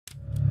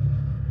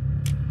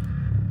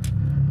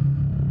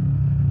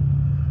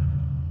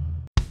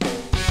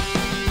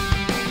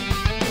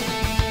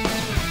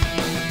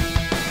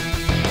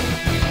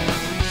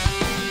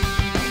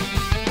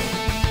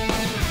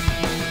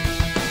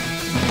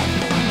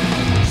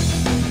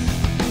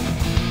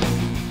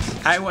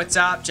Hey, what's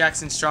up?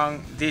 Jackson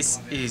Strong. This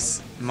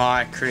is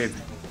my crib.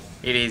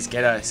 It is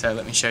ghetto, so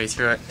let me show you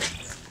through it.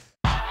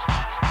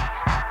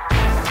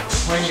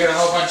 When you got a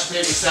whole bunch of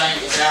people staying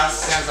at your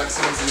house, it sounds like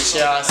someone's in the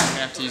shower, so I'm going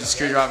to have to use a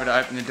screwdriver to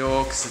open the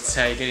door because that's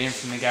how you get in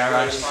from the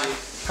garage.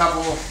 A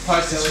couple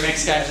posters from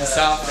X Games and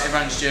stuff,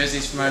 everyone's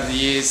jerseys from over the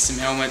years, some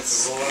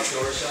helmets,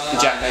 the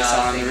Jacko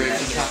sign on the roof.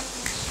 Is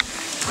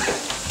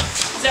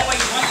that what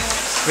you want?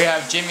 We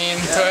have Jimmy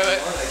in the toilet.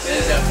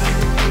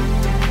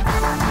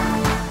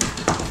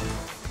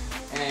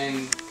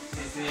 And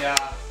there's the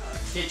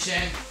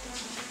kitchen.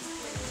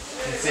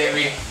 You can see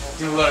we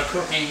do a lot of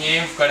cooking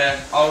here. We've got an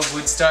old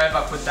wood stove,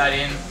 I put that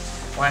in.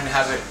 Wanted to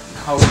have it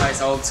whole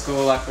place old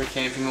school like we're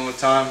camping all the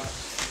time.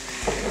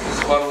 There's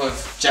a bottle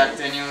of Jack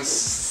Daniels,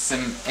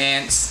 some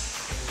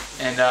ants,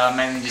 and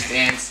mainly just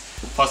ants,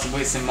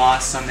 possibly some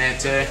mice on there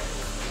too.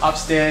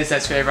 Upstairs,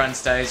 that's where everyone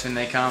stays when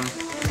they come.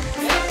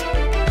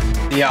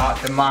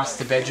 The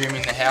master bedroom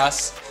in the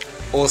house,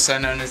 also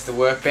known as the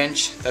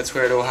workbench. That's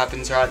where it all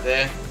happens right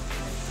there.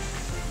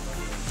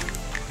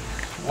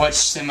 Watch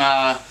some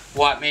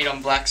White Meat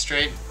on Black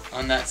Street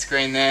on that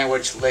screen there.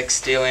 Watch Lex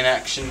Steel in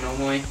action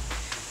normally.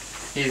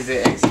 Here's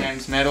the X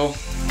Games medal.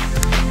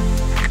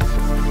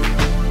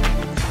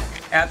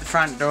 Out the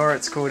front door,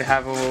 it's cool to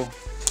have a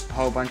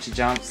whole bunch of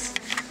jumps.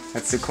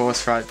 That's the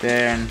course right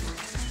there, and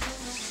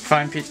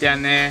foam pit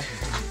down there.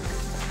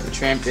 The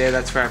tramp there,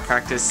 that's where I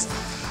practice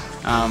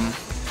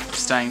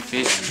staying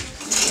fit.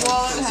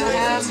 Wallet, a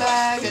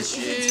handbag, a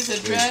shoes, a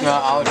dress. No,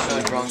 I was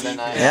feeling wrong then.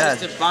 Yeah.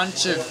 Just a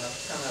bunch of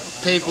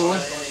people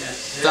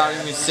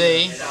starting with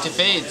C to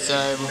feed,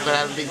 so we've got to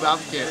have a big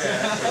barbecue.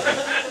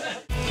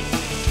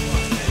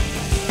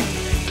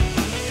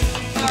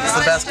 It's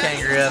the best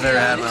kangaroo I've ever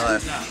had in my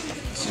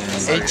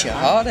life. Eat your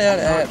heart out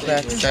at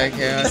that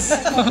steakhouse.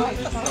 Set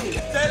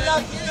it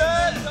up, you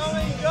good?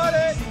 Tommy, you got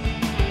it.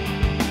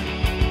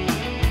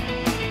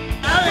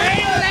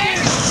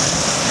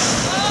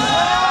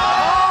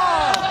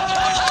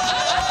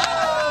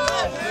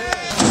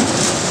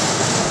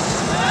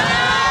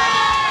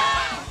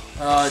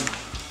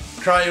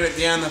 Crow went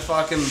down the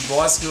fucking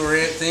bicycle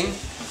ramp thing,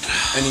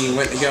 and he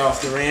went to go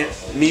off the ramp,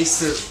 missed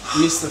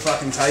the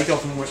fucking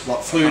takeoff, and went,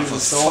 like, flew into the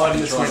side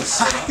and just went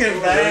fucking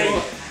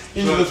bang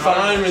into the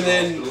foam, and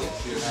then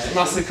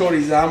must have caught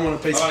his arm on a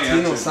piece of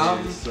tin or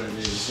something.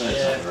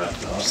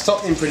 Yeah.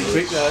 Stopped him pretty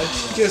quick though.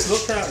 Give us a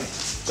look, Crow.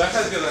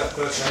 Jacko's got that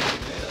first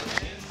name.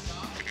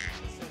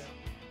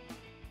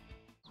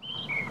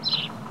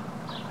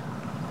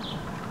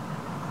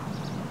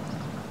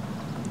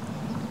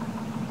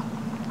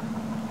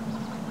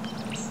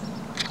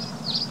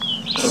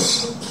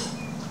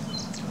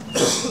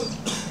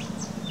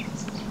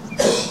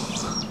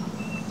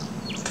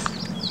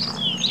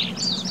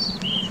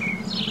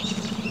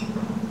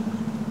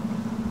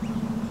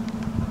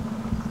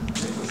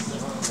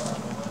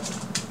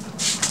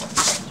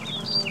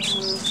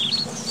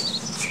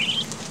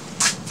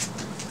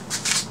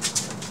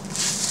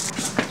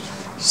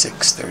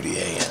 6:30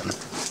 a.m.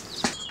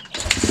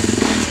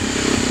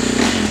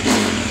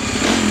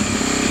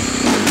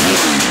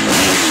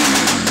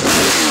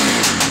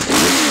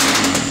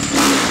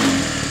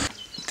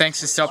 Thanks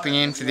for stopping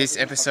in for this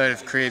episode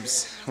of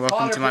Cribs.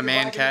 Welcome to my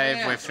man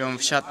cave where film.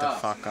 Shut the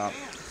fuck up.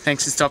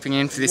 Thanks for stopping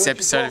in for this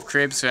episode of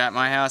Cribs. We're at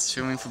my house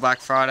filming for Black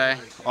Friday.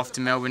 Off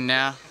to Melbourne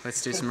now.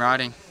 Let's do some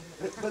riding.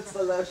 What's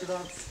the lotion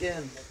on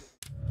skin?